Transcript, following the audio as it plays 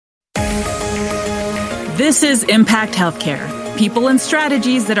This is Impact Healthcare, people and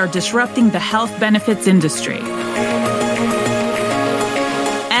strategies that are disrupting the health benefits industry.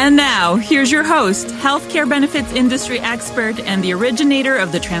 And now, here's your host, healthcare benefits industry expert and the originator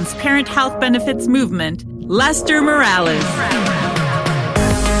of the transparent health benefits movement, Lester Morales.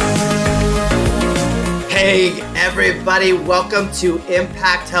 Hey everybody, welcome to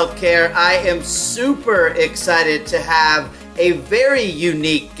Impact Healthcare. I am super excited to have a very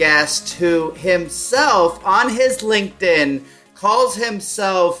unique guest who himself on his LinkedIn calls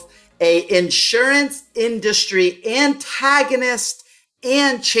himself an insurance industry antagonist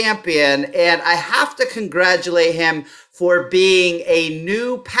and champion. And I have to congratulate him for being a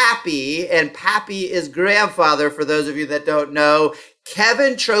new pappy, and pappy is grandfather for those of you that don't know.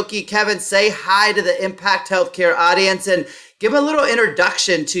 Kevin Trokey. Kevin, say hi to the Impact Healthcare audience and give a little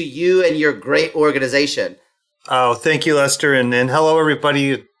introduction to you and your great organization. Oh, thank you, Lester. And hello,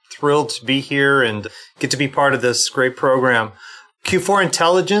 everybody. Thrilled to be here and get to be part of this great program. Q4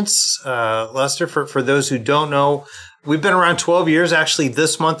 Intelligence, Lester, for those who don't know, we've been around 12 years. Actually,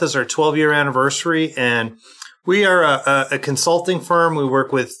 this month is our 12-year anniversary. And we are a consulting firm. We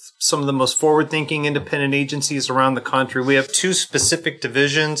work with some of the most forward-thinking independent agencies around the country. We have two specific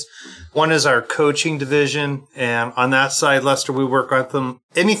divisions. One is our coaching division. And on that side, Lester, we work on them.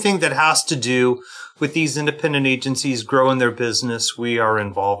 Anything that has to do with these independent agencies growing their business, we are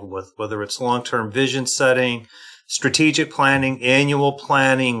involved with, whether it's long-term vision setting, strategic planning, annual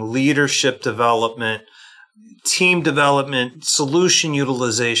planning, leadership development, team development, solution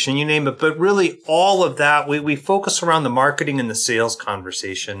utilization, you name it. But really all of that, we focus around the marketing and the sales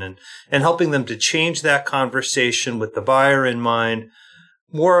conversation and helping them to change that conversation with the buyer in mind,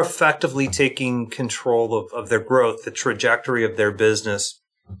 more effectively taking control of their growth, the trajectory of their business.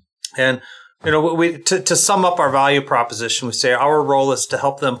 And to sum up our value proposition, we say our role is to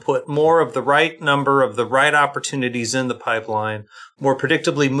help them put more of the right number of the right opportunities in the pipeline, more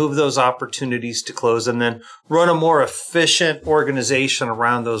predictably move those opportunities to close, and then run a more efficient organization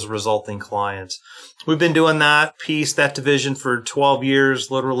around those resulting clients. We've been doing that division for 12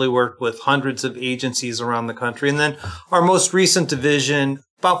 years, literally worked with hundreds of agencies around the country. And then our most recent division,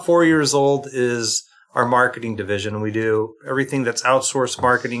 about 4 years old, is our marketing division. We do everything that's outsourced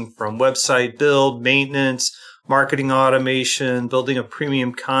marketing, from website build, maintenance, marketing automation, building of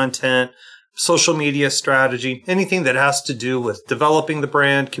premium content, social media strategy, anything that has to do with developing the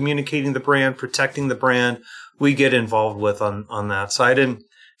brand, communicating the brand, protecting the brand, we get involved with on that side. And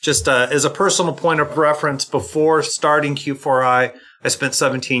just as a personal point of reference, before starting Q4I, I spent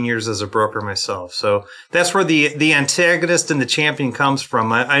 17 years as a broker myself. So that's where the antagonist and the champion comes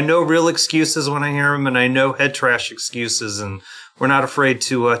from. I know real excuses when I hear them, and I know head trash excuses, and we're not afraid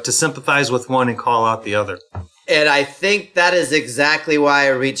to sympathize with one and call out the other. And I think that is exactly why I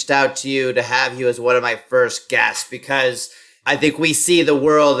reached out to you to have you as one of my first guests, because I think we see the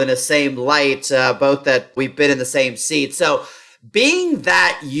world in the same light, both that we've been in the same seat. So being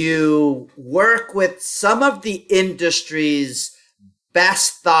that you work with some of the industry's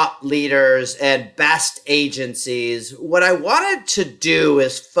best thought leaders and best agencies, what I wanted to do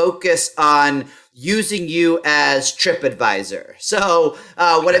is focus on using you as TripAdvisor. So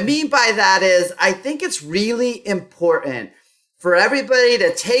what I mean by that is I think it's really important for everybody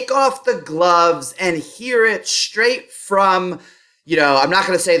to take off the gloves and hear it straight from, I'm not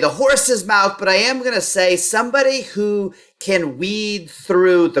going to say the horse's mouth, but I am going to say somebody who can weed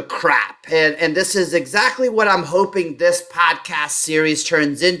through the crap. And this is exactly what I'm hoping this podcast series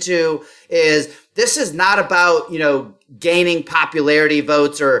turns into. Is this is not about, gaining popularity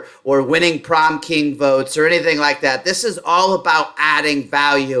votes or winning prom king votes or anything like that. This is all about adding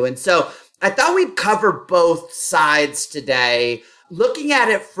value. And so I thought we'd cover both sides today, looking at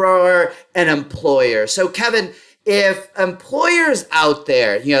it for an employer. So Kevin, if employers out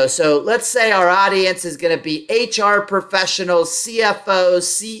there, so let's say our audience is going to be HR professionals, CFOs,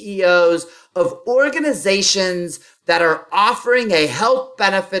 CEOs of organizations that are offering a health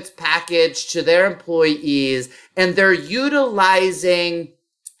benefits package to their employees, and they're utilizing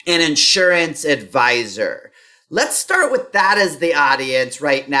an insurance advisor. Let's start with that as the audience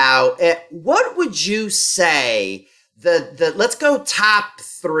right now. What would you say let's go top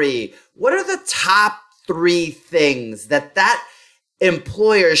three. What are the top three things that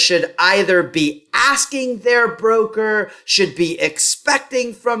employer should either be asking their broker, should be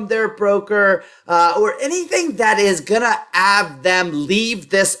expecting from their broker, or anything that is going to have them leave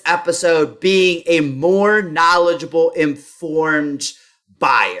this episode being a more knowledgeable, informed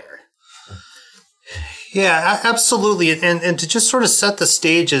buyer? Yeah, absolutely. And to just sort of set the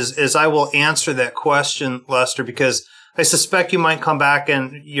stage as I will answer that question, Lester, because I suspect you might come back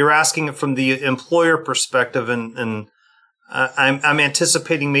and you're asking it from the employer perspective, and I'm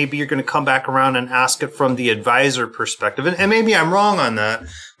anticipating maybe you're going to come back around and ask it from the advisor perspective. And maybe I'm wrong on that,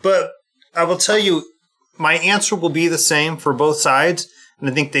 but I will tell you my answer will be the same for both sides, and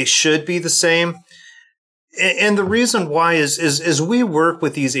I think they should be the same. And the reason why is we work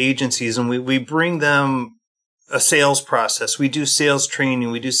with these agencies and we bring them a sales process. We do sales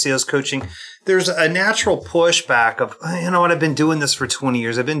training. We do sales coaching. There's a natural pushback of, you know what, I've been doing this for 20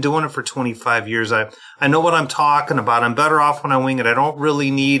 years. I've been doing it for 25 years. I know what I'm talking about. I'm better off when I wing it. I don't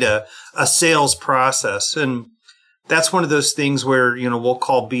really need a sales process. And that's one of those things where, you know, we'll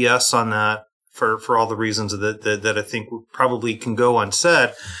call BS on that for all the reasons that I think probably can go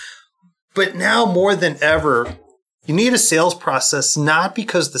unsaid. But now more than ever, you need a sales process, not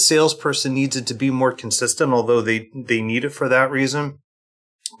because the salesperson needs it to be more consistent, although they need it for that reason,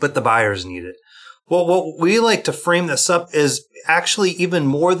 but the buyers need it. Well, what we like to frame this up is actually even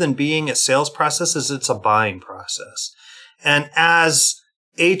more than being a sales process is it's a buying process. And as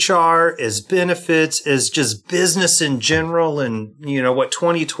HR, as benefits, as just business in general, and you know what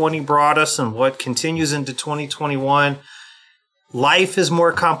 2020 brought us and what continues into 2021, life is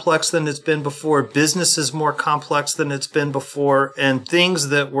more complex than it's been before. Business is more complex than it's been before. And things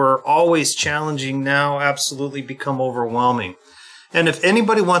that were always challenging now absolutely become overwhelming. And if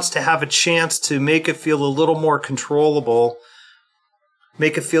anybody wants to have a chance to make it feel a little more controllable,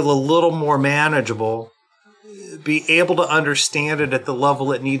 make it feel a little more manageable, be able to understand it at the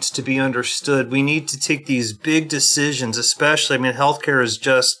level it needs to be understood, we need to take these big decisions, especially, I mean, healthcare is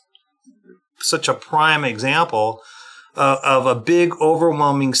just such a prime example of a big,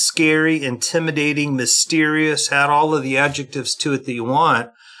 overwhelming, scary, intimidating, mysterious, add all of the adjectives to it that you want,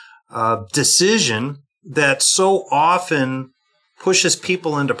 decision that so often pushes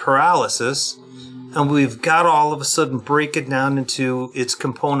people into paralysis. And we've got to all of a sudden break it down into its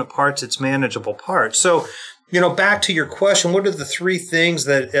component parts, its manageable parts. So, you know, back to your question, what are the three things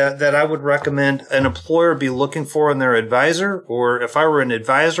that I would recommend an employer be looking for in their advisor? Or if I were an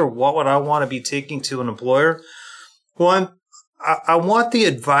advisor, what would I want to be taking to an employer? Well, I want the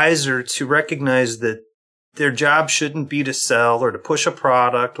advisor to recognize that their job shouldn't be to sell or to push a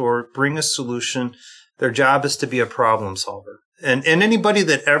product or bring a solution. Their job is to be a problem solver. And anybody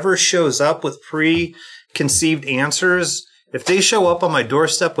that ever shows up with preconceived answers, if they show up on my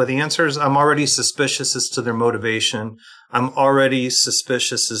doorstep with answers, I'm already suspicious as to their motivation. I'm already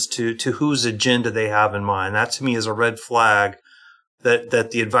suspicious as to whose agenda they have in mind. That to me is a red flag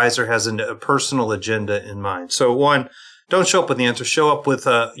that the advisor has a personal agenda in mind. So one, don't show up with the answer. Show up with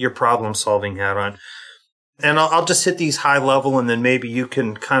your problem-solving hat on. And I'll just hit these high level, and then maybe you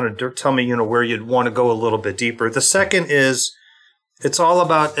can kind of tell me, you know, where you'd want to go a little bit deeper. The second is it's all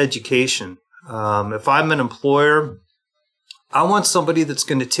about education. If I'm an employer, I want somebody that's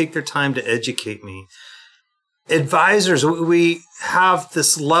going to take their time to educate me. Advisors, we have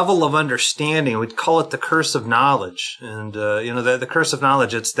this level of understanding. We'd call it the curse of knowledge. And, you know, the curse of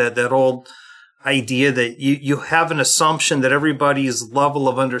knowledge, it's that old idea that you have an assumption that everybody's level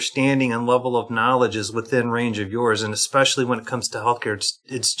of understanding and level of knowledge is within range of yours. And especially when it comes to healthcare,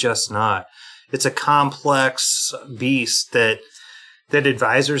 it's just not. It's a complex beast that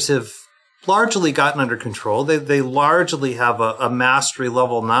advisors have largely gotten under control. They largely have a mastery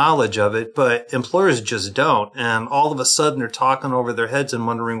level knowledge of it, but employers just don't. And all of a sudden they're talking over their heads and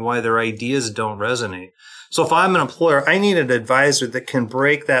wondering why their ideas don't resonate. So if I'm an employer, I need an advisor that can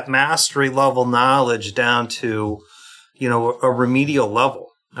break that mastery level knowledge down to, you know, a remedial level.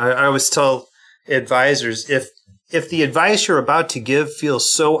 I always tell advisors, if the advice you're about to give feels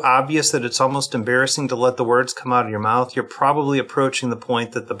so obvious that it's almost embarrassing to let the words come out of your mouth, you're probably approaching the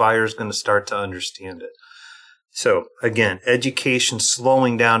point that the buyer is going to start to understand it. So again, education,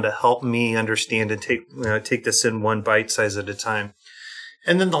 slowing down to help me understand and take this in one bite size at a time.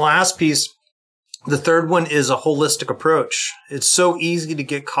 And then the last piece, the third one, is a holistic approach. It's so easy to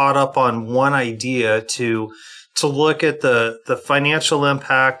get caught up on one idea, to look at the financial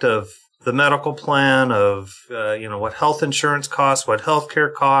impact of the medical plan, of what health insurance costs, what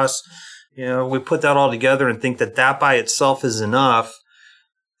healthcare costs. You know, we put that all together and think that by itself is enough.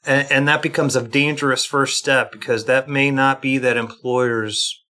 And that becomes a dangerous first step, because that may not be that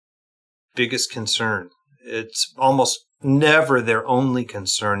employer's biggest concern. It's almost never their only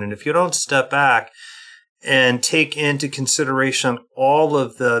concern. And if you don't step back and take into consideration all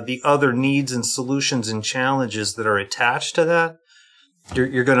of the other needs and solutions and challenges that are attached to that,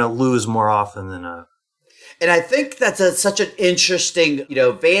 you're going to lose more often than not. And I think that's such an interesting,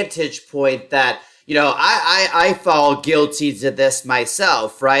 vantage point that, I fall guilty to this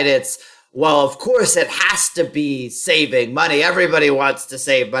myself, right? It's well, of course it has to be saving money. Everybody wants to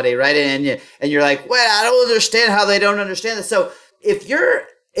save money, right? And you're like, well, I don't understand how they don't understand this. So if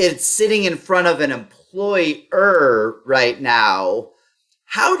it's sitting in front of an employer right now,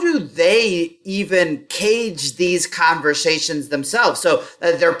 how do they even cage these conversations themselves? So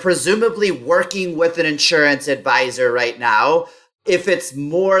they're presumably working with an insurance advisor right now. If it's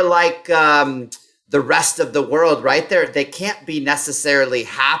more like the rest of the world, right? They can't be necessarily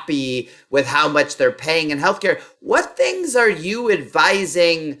happy with how much they're paying in healthcare. What things are you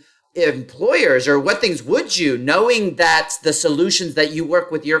advising employers, or what things would you, knowing that the solutions that you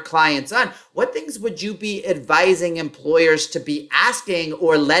work with your clients on, what things would you be advising employers to be asking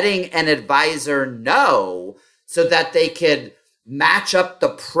or letting an advisor know so that they could match up the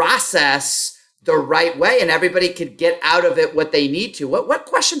process the right way and everybody could get out of it what they need to? What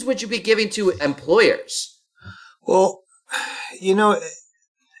questions would you be giving to employers? Well,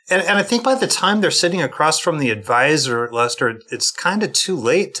 and I think by the time they're sitting across from the advisor, Lester, it's kind of too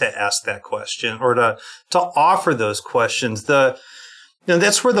late to ask that question or to offer those questions.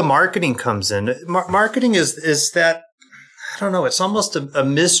 That's where the marketing comes in. Marketing is that, I don't know, it's almost a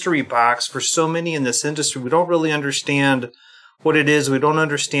mystery box for so many in this industry. We don't really understand what it is. We don't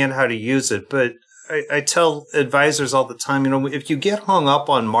understand how to use it. But I tell advisors all the time, if you get hung up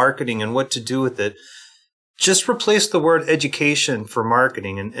on marketing and what to do with it, just replace the word education for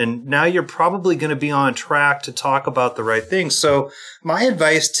marketing. And now you're probably going to be on track to talk about the right things. So my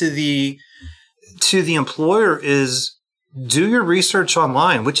advice to the employer is do your research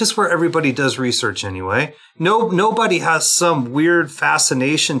online, which is where everybody does research anyway. Nobody has some weird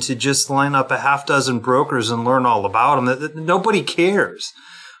fascination to just line up a half dozen brokers and learn all about them. Nobody cares.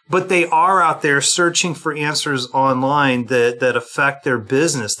 But they are out there searching for answers online that affect their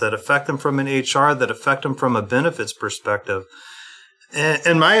business, that affect them from an HR, that affect them from a benefits perspective.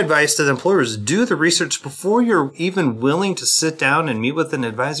 And my advice to the employers, do the research before you're even willing to sit down and meet with an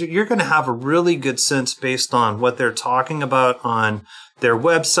advisor. You're going to have a really good sense based on what they're talking about on their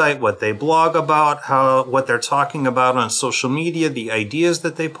website, what they blog about, what they're talking about on social media, the ideas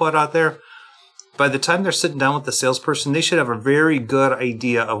that they put out there. By the time they're sitting down with the salesperson, they should have a very good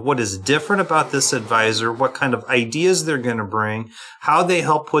idea of what is different about this advisor, what kind of ideas they're going to bring, how they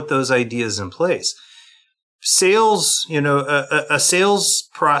help put those ideas in place. Sales, a sales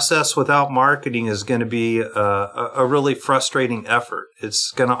process without marketing is going to be a really frustrating effort.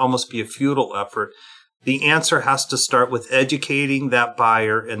 It's going to almost be a futile effort. The answer has to start with educating that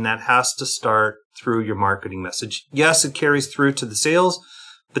buyer, and that has to start through your marketing message. Yes, it carries through to the sales,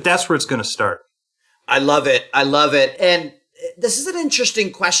 but that's where it's going to start. I love it. And this is an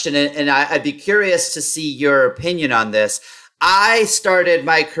interesting question, and I'd be curious to see your opinion on this. I started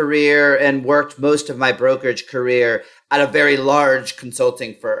my career and worked most of my brokerage career at a very large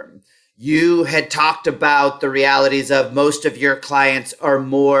consulting firm. You had talked about the realities of most of your clients are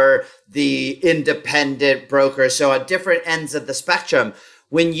more the independent brokers, so at different ends of the spectrum.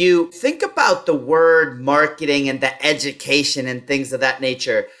 When you think about the word marketing and the education and things of that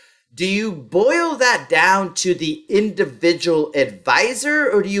nature, do you boil that down to the individual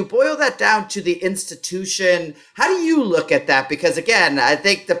advisor, or do you boil that down to the institution? How do you look at that? Because again, I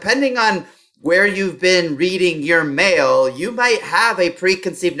think depending on where you've been reading your mail, you might have a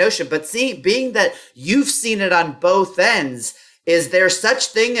preconceived notion, but being that you've seen it on both ends, is there such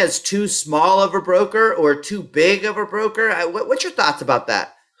thing as too small of a broker or too big of a broker? What's your thoughts about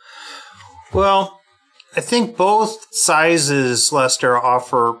that? Well, I think both sizes, Lester,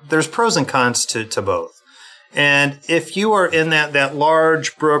 there's pros and cons to both. And if you are in that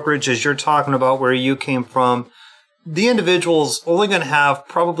large brokerage, as you're talking about where you came from, the individual's only going to have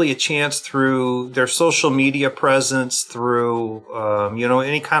probably a chance through their social media presence, through,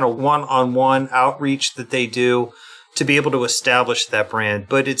 any kind of one-on-one outreach that they do to be able to establish that brand.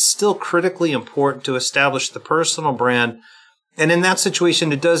 But it's still critically important to establish the personal brand. And in that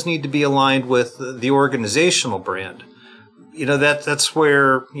situation, it does need to be aligned with the organizational brand. That's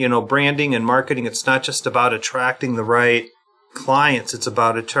where, branding and marketing, it's not just about attracting the right clients, it's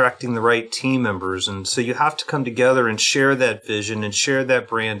about attracting the right team members. And so you have to come together and share that vision and share that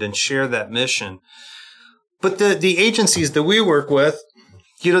brand and share that mission. But the agencies that we work with,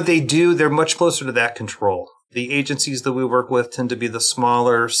 they're much closer to that control. The agencies that we work with tend to be the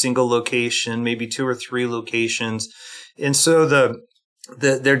smaller single location, maybe 2 or 3 locations. And so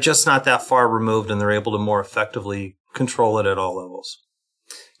they're just not that far removed, and they're able to more effectively control it at all levels.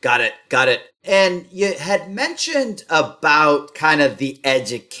 Got it. And you had mentioned about kind of the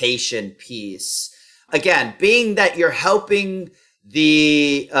education piece. Again, being that you're helping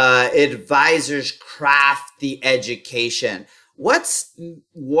the advisors craft the education, what's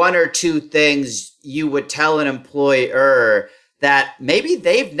one or two things you would tell an employer that maybe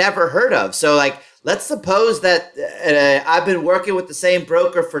they've never heard of? So like, let's suppose that I've been working with the same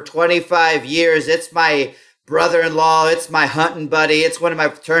broker for 25 years. It's my brother-in-law. It's my hunting buddy. It's one of my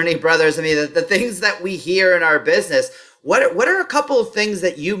fraternity brothers. I mean, the things that we hear in our business. What are a couple of things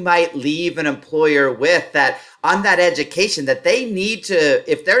that you might leave an employer with that on that education that they need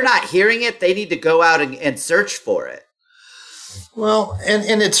to, if they're not hearing it, they need to go out and search for it? Well,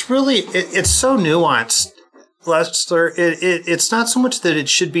 and it's really, it's so nuanced, Lester. It's not so much that it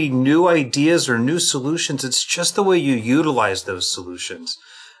should be new ideas or new solutions. It's just the way you utilize those solutions.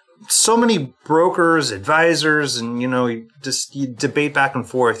 So many brokers, advisors, and, you debate back and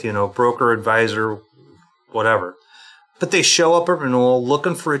forth, broker, advisor, whatever. But they show up at renewal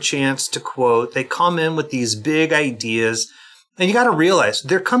looking for a chance to quote. They come in with these big ideas. And you got to realize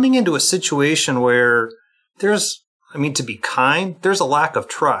they're coming into a situation where to be kind, there's a lack of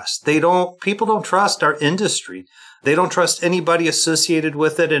trust. People don't trust our industry. They don't trust anybody associated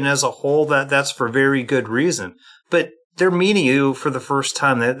with it. And as a whole, that's for very good reason. But they're meeting you for the first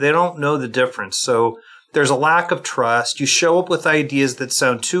time. They don't know the difference. So there's a lack of trust. You show up with ideas that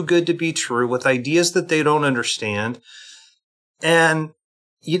sound too good to be true, with ideas that they don't understand. And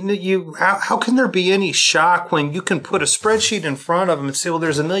how can there be any shock when you can put a spreadsheet in front of them and say, well,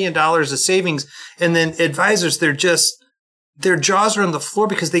 there's $1 million of savings, and then advisors, their jaws are on the floor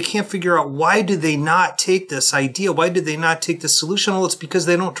because they can't figure out why do they not take this idea? Why did they not take this solution? Well, it's because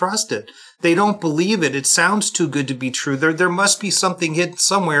they don't trust it. They don't believe it. It sounds too good to be true. There must be something hidden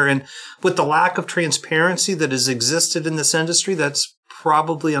somewhere. And with the lack of transparency that has existed in this industry, that's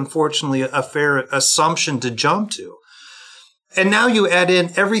probably, unfortunately, a fair assumption to jump to. And now you add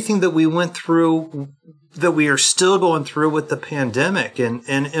in everything that we went through, that we are still going through with the pandemic,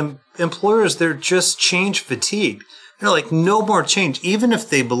 and employers, they're just change fatigued. They're like, no more change. Even if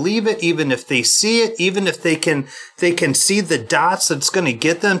they believe it, even if they see it, even if they can see the dots that's going to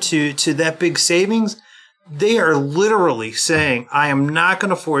get them to that big savings, they are literally saying, I am not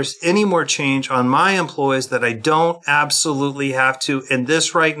going to force any more change on my employees that I don't absolutely have to. And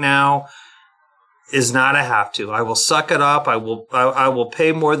this right now is not a have to. I will suck it up. I will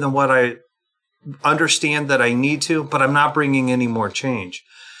pay more than what I understand that I need to, but I'm not bringing any more change.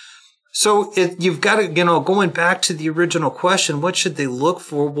 So you've got to, going back to the original question, what should they look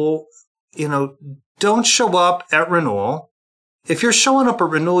for? Well, don't show up at renewal. If you're showing up at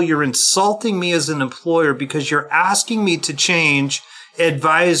renewal, you're insulting me as an employer because you're asking me to change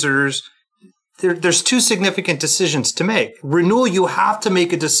advisors. There's two significant decisions to make. Renewal, you have to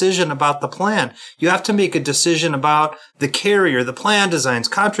make a decision about the plan. You have to make a decision about the carrier, the plan designs,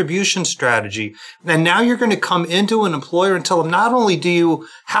 contribution strategy. And now you're going to come into an employer and tell them, not only do you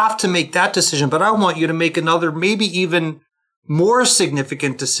have to make that decision, but I want you to make another, maybe even more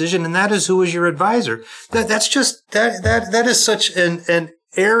significant decision. And that is, who is your advisor? That is such an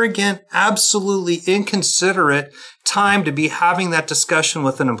arrogant, absolutely inconsiderate time to be having that discussion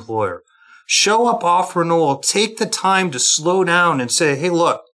with an employer. Show up off renewal, take the time to slow down and say, hey,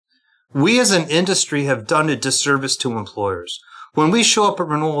 look, we as an industry have done a disservice to employers. When we show up at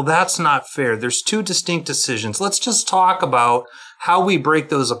renewal, that's not fair. There's two distinct decisions. Let's just talk about how we break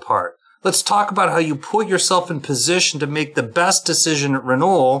those apart. Let's talk about how you put yourself in position to make the best decision at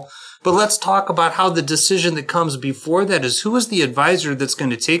renewal. But let's talk about how the decision that comes before that is, who is the advisor that's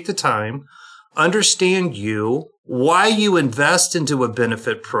going to take the time, understand you, why you invest into a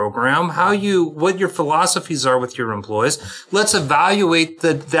benefit program, what your philosophies are with your employees. Let's evaluate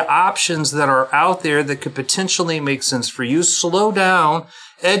the options that are out there that could potentially make sense for you. Slow down,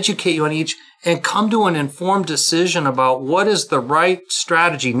 educate you on each, and come to an informed decision about what is the right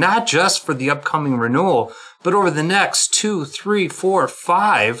strategy, not just for the upcoming renewal, but over the next 2, 3, 4,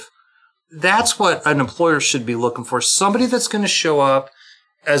 5. That's what an employer should be looking for. Somebody that's going to show up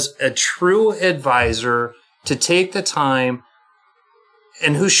as a true advisor to take the time,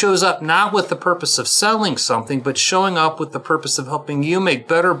 and who shows up not with the purpose of selling something, but showing up with the purpose of helping you make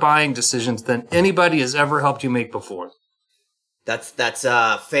better buying decisions than anybody has ever helped you make before. That's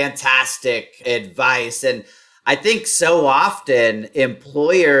fantastic advice. And I think so often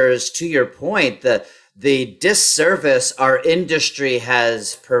employers, to your point, the disservice our industry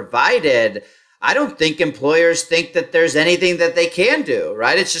has provided, I don't think employers think that there's anything that they can do,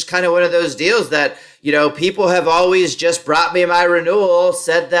 right? It's just kind of one of those deals that, people have always just brought me my renewal,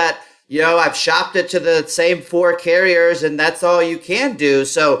 said that, I've shopped it to the same 4 carriers and that's all you can do.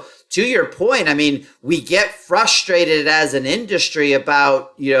 So to your point, I mean, we get frustrated as an industry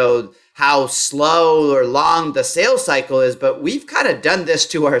about, how slow or long the sales cycle is, but we've kind of done this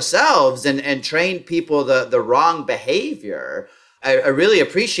to ourselves and trained people the wrong behavior. I really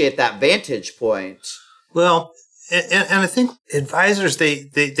appreciate that vantage point. Well, and I think advisors,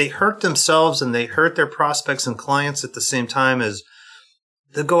 they hurt themselves and they hurt their prospects and clients at the same time as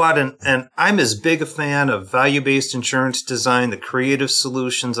they go out and I'm as big a fan of value-based insurance design, the creative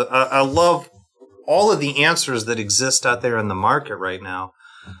solutions. I love all of the answers that exist out there in the market right now.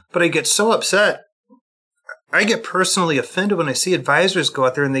 But I get so upset. I get personally offended when I see advisors go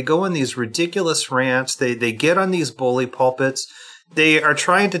out there and they go on these ridiculous rants. They get on these bully pulpits. They are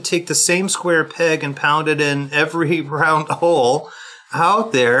trying to take the same square peg and pound it in every round hole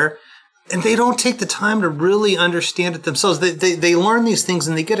out there. And they don't take the time to really understand it themselves. They learn these things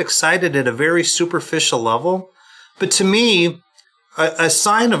and they get excited at a very superficial level. But to me, a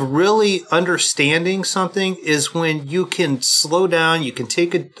sign of really understanding something is when you can slow down, you can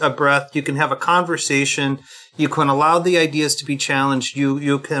take a breath, you can have a conversation, you can allow the ideas to be challenged,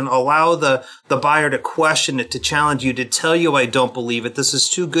 you can allow the buyer to question it, to challenge you, to tell you, I don't believe it, this is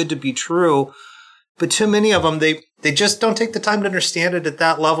too good to be true. But too many of them, they just don't take the time to understand it at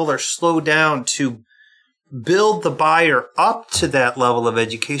that level or slow down to build the buyer up to that level of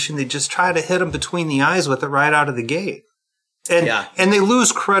education. They just try to hit them between the eyes with it right out of the gate. And they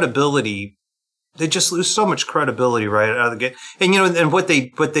lose credibility. They just lose so much credibility right out of the gate. And, and what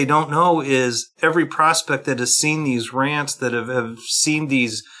they don't know is every prospect that has seen these rants, that have seen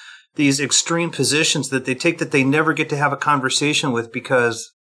these extreme positions that they take, that they never get to have a conversation with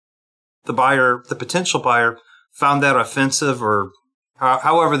because the potential buyer found that offensive or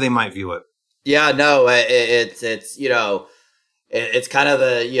however they might view it. Yeah, no, it's it's kind of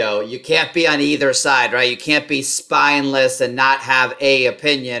you can't be on either side, right? You can't be spineless and not have a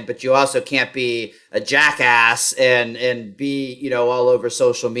opinion, but you also can't be a jackass and be, all over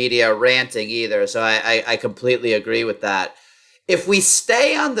social media ranting either. So I completely agree with that. If we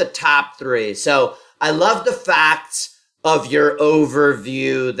stay on the top three, so I love the fact of your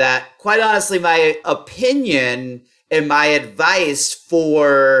overview that, quite honestly, my opinion and my advice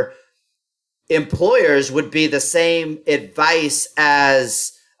for employers would be the same advice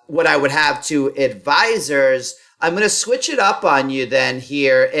as what I would have to advisors. I'm going to switch it up on you then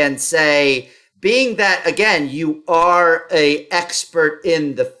here and say, being that, again, you are an expert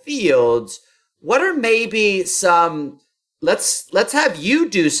in the field, what are maybe some, let's have you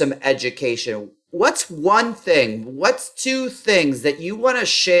do some education. What's one thing, what's two things that you want to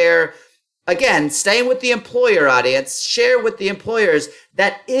share? Again, staying with the employer audience, share with the employers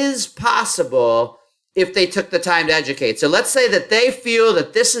that is possible if they took the time to educate. So let's say that they feel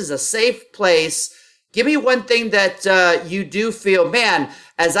that this is a safe place. Give me one thing that you do feel, man,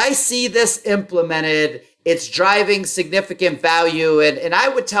 as I see this implemented, it's driving significant value. And I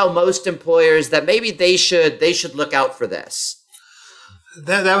would tell most employers that maybe they should look out for this.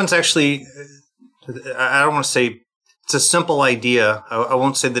 That one's actually, I don't want to say it's a simple idea. I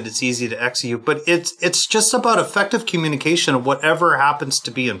won't say that it's easy to execute, but it's just about effective communication of whatever happens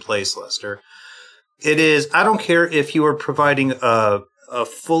to be in place, Lester. It is, I don't care if you are providing a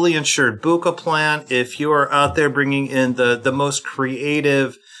fully insured BUCA plan, if you are out there bringing in the most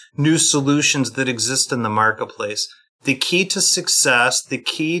creative new solutions that exist in the marketplace. The key to success, the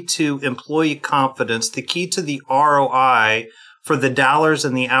key to employee confidence, the key to the ROI for the dollars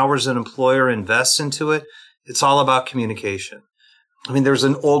and the hours an employer invests into it, it's all about communication. I mean, there's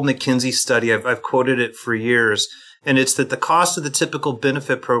an old McKinsey study, I've quoted it for years, and it's that the cost of the typical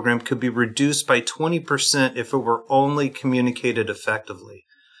benefit program could be reduced by 20% if it were only communicated effectively.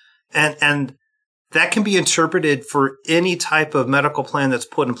 And that can be interpreted for any type of medical plan that's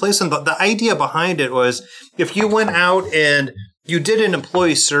put in place. And the idea behind it was if you went out and you did an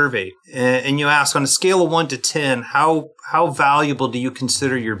employee survey and you asked on a scale of 1 to 10, how valuable do you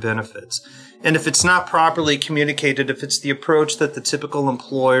consider your benefits? And if it's not properly communicated, if it's the approach that the typical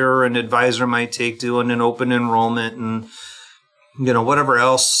employer and advisor might take doing an open enrollment and, whatever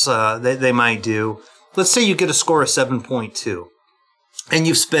else they might do, let's say you get a score of 7.2 and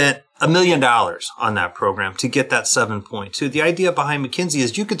you've spent $1 million on that program to get that 7.2. The idea behind McKinsey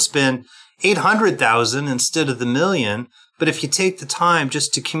is you could spend $800,000 instead of the $1 million. But if you take the time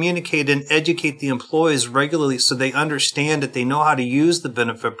just to communicate and educate the employees regularly so they understand it, they know how to use the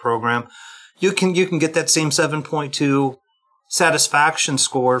benefit program, you can get that same 7.2 satisfaction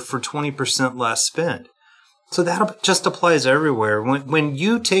score for 20% less spend. So that just applies everywhere. When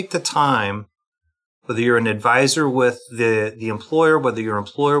you take the time, whether you're an advisor with the employer, whether you're an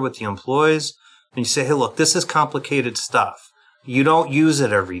employer with the employees, and you say, hey, look, this is complicated stuff. You don't use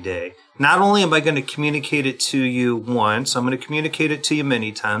it every day. Not only am I going to communicate it to you once, I'm going to communicate it to you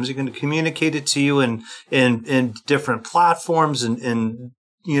many times. You're going to communicate it to you in different platforms and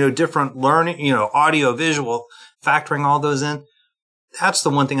different learning, audio, visual, factoring all those in. That's the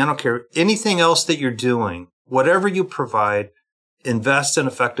one thing. I don't care. Anything else that you're doing, whatever you provide, invest in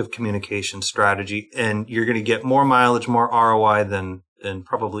effective communication strategy, and you're going to get more mileage, more ROI than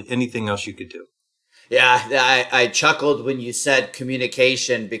probably anything else you could do. Yeah, I chuckled when you said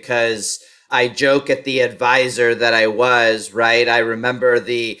communication because I joke at the advisor that I was, right? I remember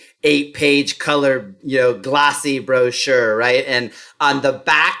the 8-page color, glossy brochure, right? And on the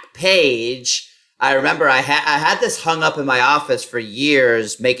back page, I remember I had this hung up in my office for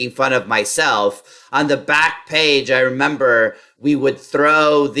years, making fun of myself. On the back page, I remember we would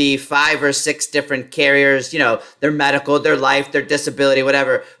throw the 5 or 6 different carriers, their medical, their life, their disability,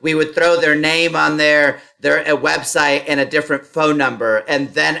 whatever. We would throw their name on their website and a different phone number, and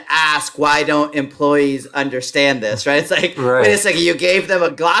then ask, why don't employees understand this, right? It's like, right. Wait a second, you gave them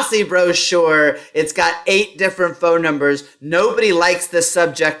a glossy brochure. It's got 8 different phone numbers. Nobody likes this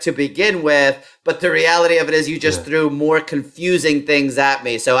subject to begin with, but the reality of it is you just threw more confusing things at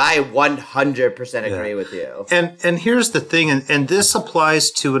me. So I 100% agree with you. And here's the thing, and this applies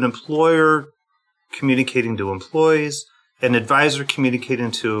to an employer communicating to employees, an advisor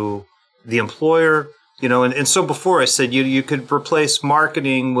communicating to the employer, and so before I said you could replace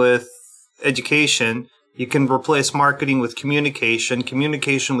marketing with education. You can replace marketing with communication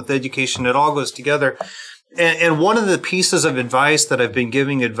with education. It all goes together. And one of the pieces of advice that I've been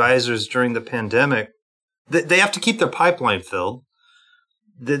giving advisors during the pandemic, they have to keep their pipeline filled.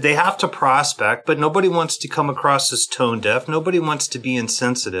 They have to prospect, but nobody wants to come across as tone deaf. Nobody wants to be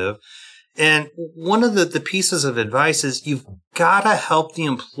insensitive. And one of the pieces of advice is you've got to help the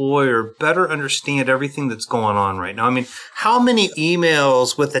employer better understand everything that's going on right now. I mean, how many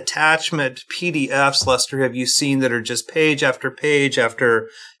emails with attachment PDFs, Lester, have you seen that are just page after page after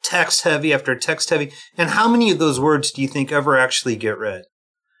text heavy after text heavy? And how many of those words do you think ever actually get read?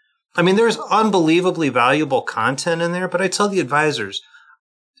 I mean, there's unbelievably valuable content in there, but I tell the advisors,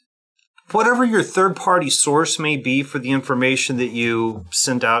 whatever your third-party source may be for the information that you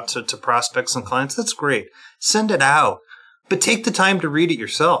send out to prospects and clients, that's great. Send it out. But take the time to read it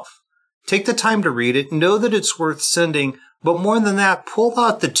yourself. Take the time to read it. Know that it's worth sending. But more than that, pull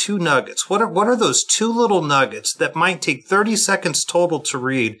out the 2 nuggets. What are those 2 little nuggets that might take 30 seconds total to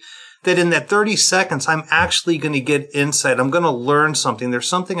read, that in that 30 seconds, I'm actually going to get insight. I'm going to learn something. There's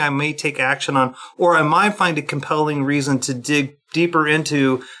something I may take action on, or I might find a compelling reason to dig deeper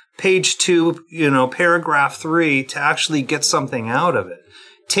into page 2, paragraph 3 to actually get something out of it.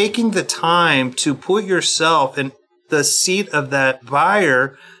 Taking the time to put yourself in the seat of that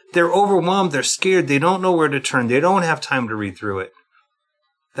buyer, they're overwhelmed, they're scared, they don't know where to turn, they don't have time to read through it.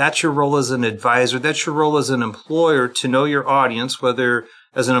 That's your role as an advisor. That's your role as an employer, to know your audience, whether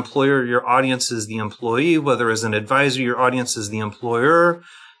as an employer, your audience is the employee, whether as an advisor, your audience is the employer,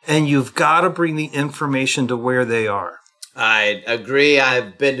 and you've got to bring the information to where they are. I agree.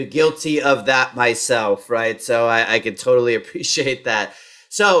 I've been guilty of that myself, right? So I can totally appreciate that.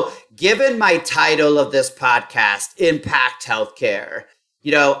 So given my title of this podcast, Impact Healthcare,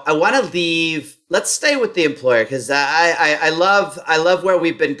 I want to let's stay with the employer, because I love where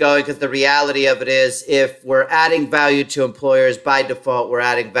we've been going, because the reality of it is, if we're adding value to employers, by default, we're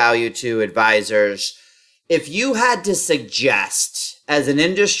adding value to advisors. If you had to suggest, as an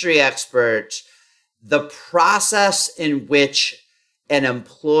industry expert, the process in which an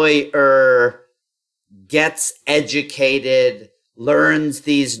employer gets educated, learns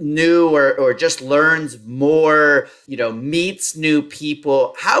these new or just learns more, meets new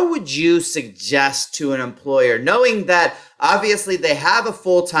people, how would you suggest to an employer, knowing that obviously they have a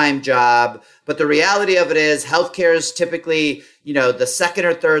full-time job, but the reality of it is healthcare is typically, the second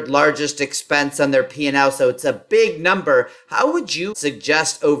or third largest expense on their P&L, so it's a big number. How would you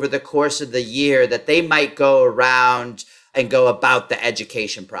suggest over the course of the year that they might go around and go about the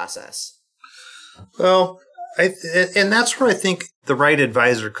education process? Well, and that's where I think the right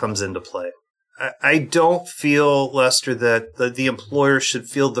advisor comes into play. I don't feel, Lester, that the employer should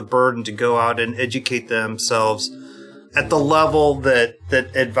feel the burden to go out and educate themselves at the level that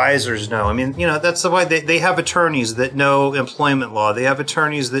advisors know. I mean, that's the way they have attorneys that know employment law. They have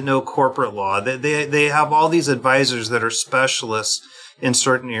attorneys that know corporate law. They have all these advisors that are specialists in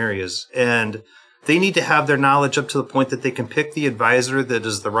certain areas. And they need to have their knowledge up to the point that they can pick the advisor that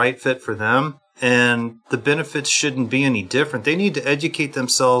is the right fit for them. And the benefits shouldn't be any different. They need to educate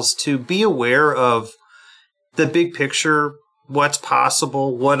themselves to be aware of the big picture what's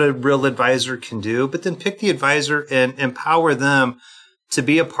possible, what a real advisor can do, but then pick the advisor and empower them to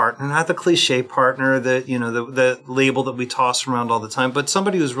be a partner, not the cliche partner that, the label that we toss around all the time, but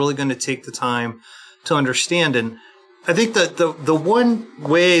somebody who's really going to take the time to understand. And I think that the one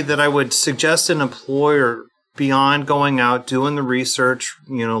way that I would suggest an employer, beyond going out, doing the research,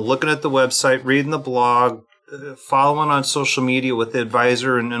 looking at the website, reading the blog, following on social media with the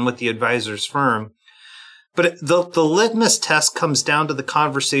advisor and with the advisor's firm. But the litmus test comes down to the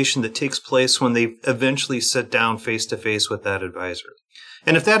conversation that takes place when they eventually sit down face to face with that advisor.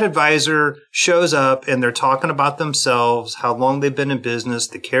 And if that advisor shows up and they're talking about themselves, how long they've been in business,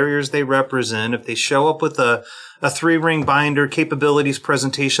 the carriers they represent, if they show up with a 3-ring binder capabilities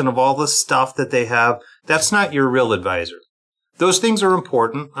presentation of all the stuff that they have, that's not your real advisor. Those things are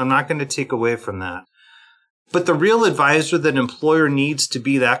important. I'm not going to take away from that. But the real advisor that an employer needs to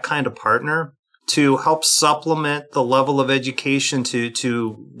be that kind of partner to help supplement the level of education,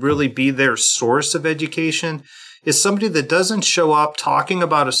 to really be their source of education, is somebody that doesn't show up talking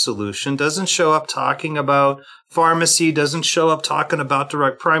about a solution, doesn't show up talking about pharmacy, doesn't show up talking about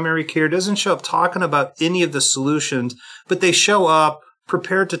direct primary care, doesn't show up talking about any of the solutions, but they show up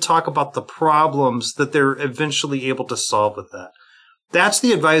prepared to talk about the problems that they're eventually able to solve with that. That's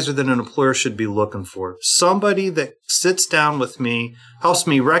the advisor that an employer should be looking for. Somebody that sits down with me, helps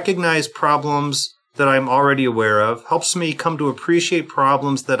me recognize problems that I'm already aware of, helps me come to appreciate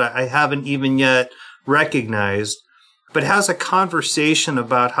problems that I haven't even yet recognized, but has a conversation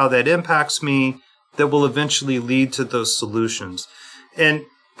about how that impacts me that will eventually lead to those solutions. And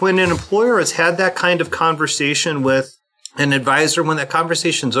when an employer has had that kind of conversation with an advisor, when that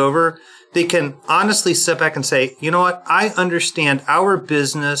conversation's over, they can honestly sit back and say, you know what, I understand our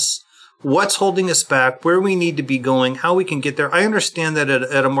business, what's holding us back, where we need to be going, how we can get there. I understand that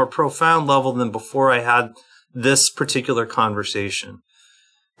at a more profound level than before I had this particular conversation.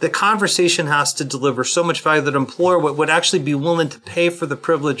 The conversation has to deliver so much value that an employer would actually be willing to pay for the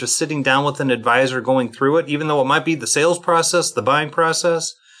privilege of sitting down with an advisor going through it, even though it might be the sales process, the buying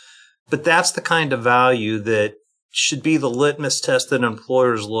process. But that's the kind of value that should be the litmus test that an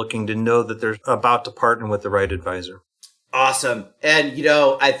employer is looking to know that they're about to partner with the right advisor. Awesome. And,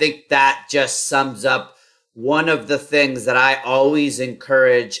 I think that just sums up one of the things that I always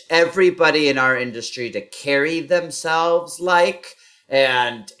encourage everybody in our industry to carry themselves like,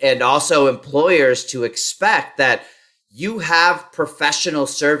 and also employers to expect that you have professional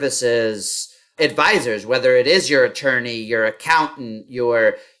services advisors, whether it is your attorney, your accountant,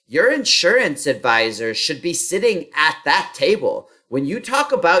 your insurance advisor should be sitting at that table. When you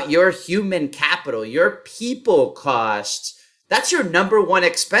talk about your human capital, your people costs, that's your number one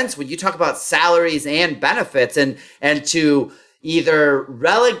expense when you talk about salaries and benefits, and to either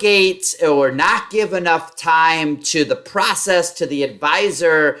relegate or not give enough time to the process, to the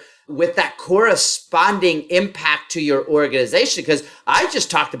advisor, with that corresponding impact to your organization. Because I just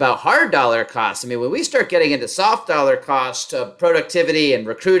talked about hard dollar costs. I mean, when we start getting into soft dollar cost of productivity and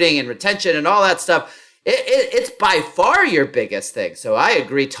recruiting and retention and all that stuff, it's by far your biggest thing. So I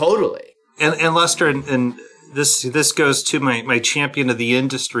agree totally. And Lester, and this goes to my champion of the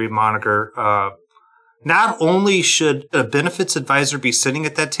industry moniker. Not only should a benefits advisor be sitting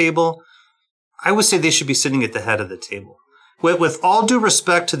at that table, I would say they should be sitting at the head of the table. With all due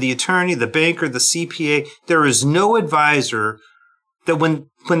respect to the attorney, the banker, the CPA, there is no advisor that when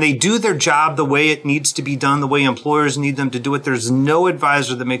they do their job the way it needs to be done, the way employers need them to do it, there's no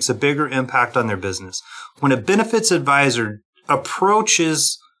advisor that makes a bigger impact on their business. When a benefits advisor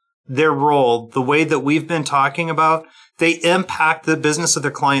approaches their role the way that we've been talking about, they impact the business of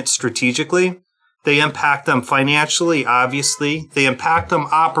their clients strategically. They impact them financially, obviously. They impact them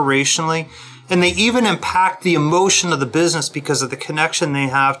operationally. And they even impact the emotion of the business because of the connection they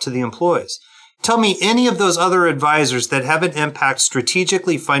have to the employees. Tell me any of those other advisors that have an impact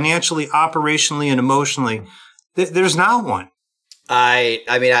strategically, financially, operationally, and emotionally. There's not one. I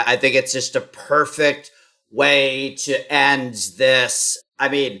mean, I think it's just a perfect way to end this. I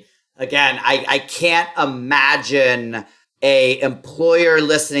mean, again, I can't imagine a employer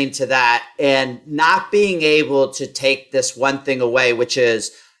listening to that and not being able to take this one thing away, which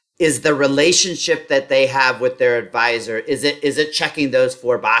is the relationship that they have with their advisor. Is it checking those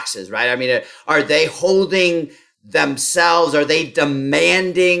 4 boxes, right? I mean, are they holding themselves? Are they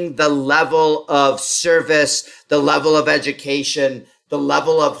demanding the level of service, the level of education, the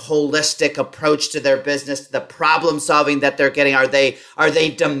level of holistic approach to their business, the problem solving that they're getting? Are they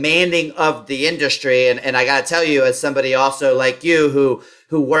demanding of the industry? And I got to tell you, as somebody also like you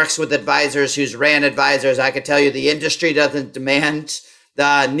who works with advisors, who's ran advisors, I could tell you the industry doesn't demand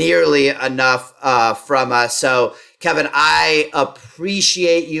nearly enough from us. So Kevin, I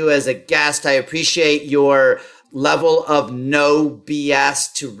appreciate you as a guest. I appreciate your level of no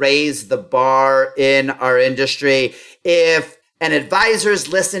BS to raise the bar in our industry. If an advisor is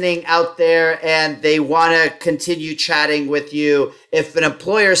listening out there and they want to continue chatting with you, if an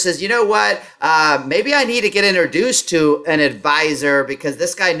employer says, you know what, maybe I need to get introduced to an advisor because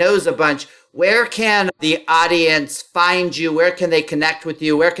this guy knows a bunch, where can the audience find you? Where can they connect with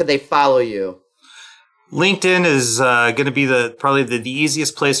you? Where can they follow you? LinkedIn is going to be probably the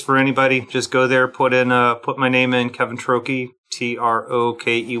easiest place for anybody. Just go there, put my name in, Kevin Trokey,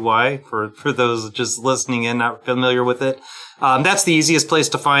 Trokey, for those just listening in, not familiar with it. That's the easiest place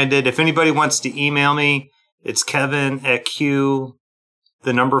to find it. If anybody wants to email me, it's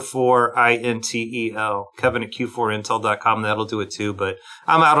Kevin@Q4intel, Kevin@Q4intel.com. That'll do it too. But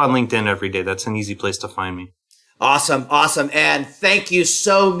I'm out on LinkedIn every day. That's an easy place to find me. Awesome. And thank you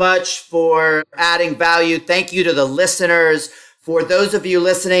so much for adding value. Thank you to the listeners. For those of you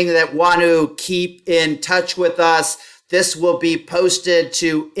listening that want to keep in touch with us, this will be posted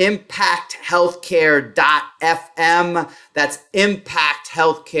to impacthealthcare.fm. That's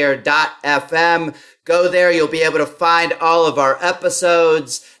impacthealthcare.fm. Go there. You'll be able to find all of our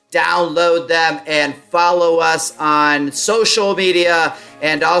episodes, download them, and follow us on social media.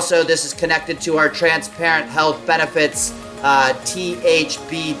 And also, this is connected to our Transparent Health Benefits,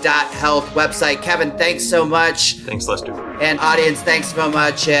 thb.health website. Kevin, thanks so much. Thanks, Lester. And audience, thanks so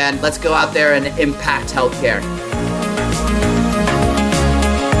much. And let's go out there and impact healthcare.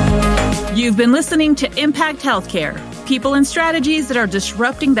 You've been listening to Impact Healthcare, people and strategies that are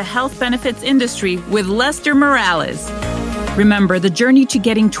disrupting the health benefits industry with Lester Morales. Remember, the journey to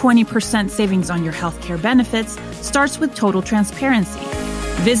getting 20% savings on your healthcare benefits starts with total transparency.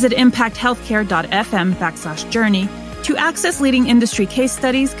 Visit impacthealthcare.fm/journey to access leading industry case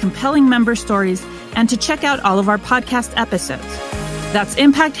studies, compelling member stories, and to check out all of our podcast episodes. That's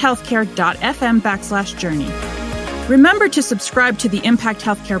impacthealthcare.fm/journey. Remember to subscribe to the Impact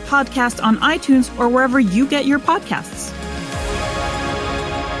Healthcare podcast on iTunes or wherever you get your podcasts.